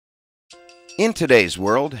In today's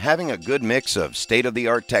world, having a good mix of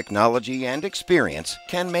state-of-the-art technology and experience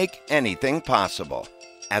can make anything possible.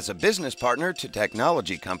 As a business partner to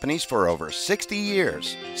technology companies for over 60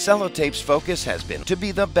 years, Cellotape's focus has been to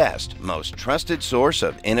be the best, most trusted source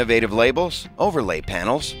of innovative labels, overlay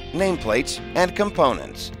panels, nameplates, and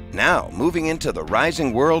components. Now, moving into the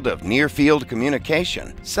rising world of near-field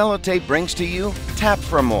communication, Cellotape brings to you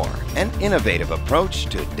TAP4MOR, an innovative approach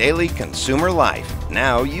to daily consumer life.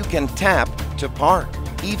 Now you can tap to park,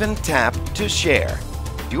 even tap to share.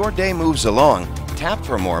 Your day moves along,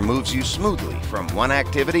 TAP4MOR moves you smoothly from one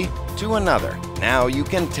activity to another. Now you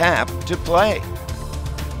can tap to play,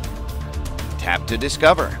 tap to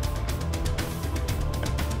discover.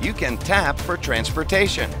 You can tap for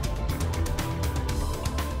transportation,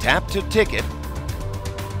 tap to ticket.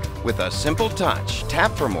 With a simple touch,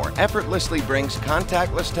 TAP4MOR effortlessly brings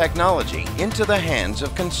contactless technology into the hands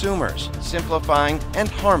of consumers, simplifying and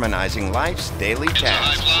harmonizing life's daily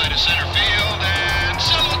tasks. It's a high fly to center field, and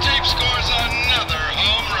Cellotape scores another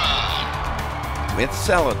home run. With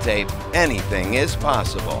Cellotape, anything is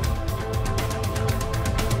possible.